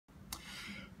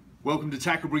Welcome to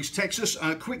Tackleberries, Texas.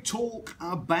 Quick talk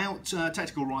about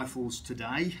tactical rifles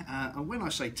today. And when I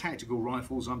say tactical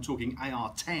rifles, I'm talking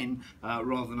AR-10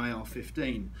 rather than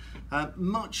AR-15.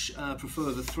 Much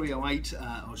prefer the 308,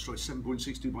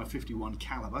 7.62 by 51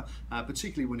 caliber,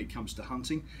 particularly when it comes to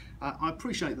hunting. I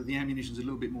appreciate that the ammunition is a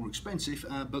little bit more expensive,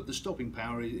 but the stopping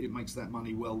power, it makes that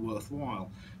money well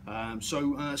worthwhile. So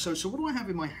what do I have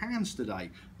in my hands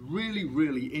today?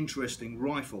 Really interesting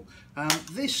rifle.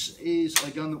 This is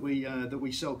a gun that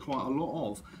we sell quite a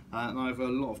lot of, and I have a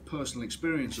lot of personal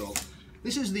experience of.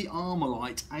 This is the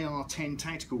Armalite AR-10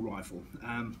 tactical rifle.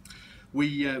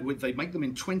 They make them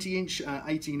in 20-inch,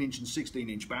 18-inch and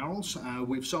 16-inch barrels.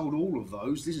 We've sold all of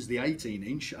those. This is the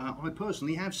 18-inch. I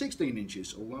personally have 16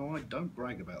 inches, although I don't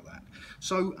brag about that.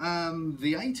 So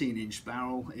the 18-inch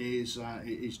barrel is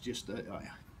just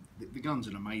the gun's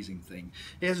an amazing thing.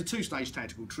 It has a two-stage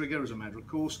tactical trigger, as a matter of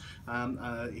course.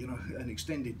 An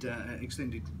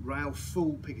extended rail,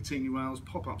 full Picatinny rails,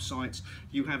 pop-up sights.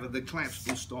 You have the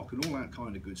collapsible stock and all that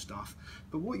kind of good stuff.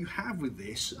 But what you have with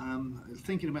this,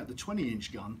 thinking about the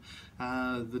 20-inch gun,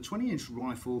 the 20-inch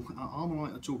rifle,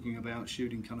 Armalite are talking about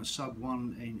shooting kind of sub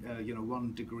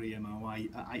 1 degree MOA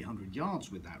at 800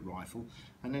 yards with that rifle.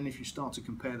 And then if you start to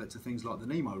compare that to things like the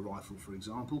Nemo rifle, for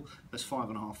example, that's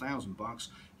 $5,500.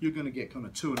 You're going to get kind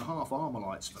of 2.5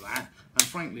 Armalites for that. And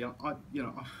frankly,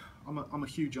 I'm a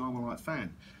huge Armalite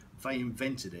fan. They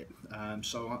invented it,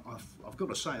 so I've got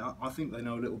to say I think they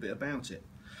know a little bit about it.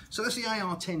 So that's the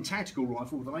AR-10 tactical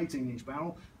rifle with an 18-inch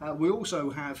barrel. We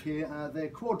also have here their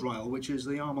quad rail, which is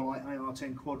the Armalite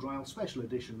AR-10 quad rail special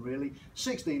edition, really.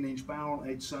 16-inch barrel.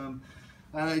 It's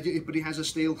but it has a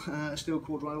steel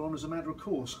quad rail on, as a matter of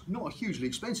course. Not a hugely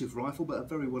expensive rifle, but a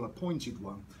very well appointed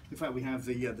one. In fact, we have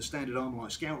the standard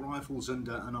Armalite scout rifles and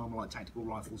Armalite tactical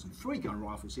rifles and 3-gun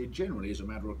rifles here, generally as a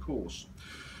matter of course.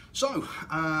 So,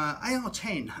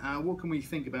 AR-10, what can we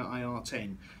think about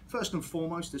AR-10? First and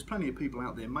foremost, there's plenty of people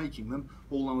out there making them,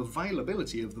 although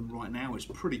availability of them right now is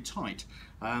pretty tight.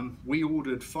 We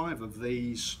ordered 5 of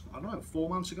these, I don't know,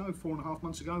 4.5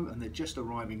 months ago, and they're just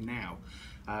arriving now.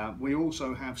 We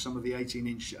also have some of the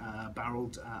 18-inch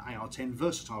barreled AR-10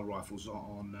 versatile rifles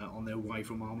on their way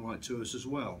from Armalite to us as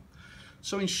well.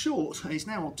 So in short, it's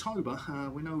now October.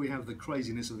 We know we have the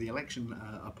craziness of the election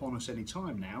upon us any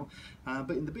time now,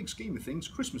 but in the big scheme of things,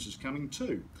 Christmas is coming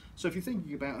too. So if you're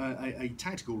thinking about a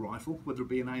tactical rifle, whether it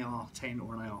be an AR-10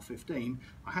 or an AR-15,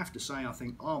 I have to say I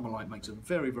think Armalite makes a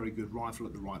very good rifle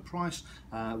at the right price,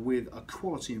 with a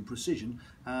quality and precision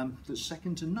that's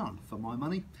second to none for my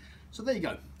money. So there you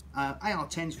go,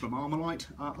 AR-10s from Armalite.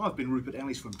 I've been Rupert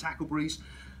Ellis from Tackleberries.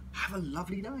 Have a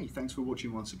lovely day. Thanks for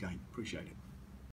watching once again. Appreciate it.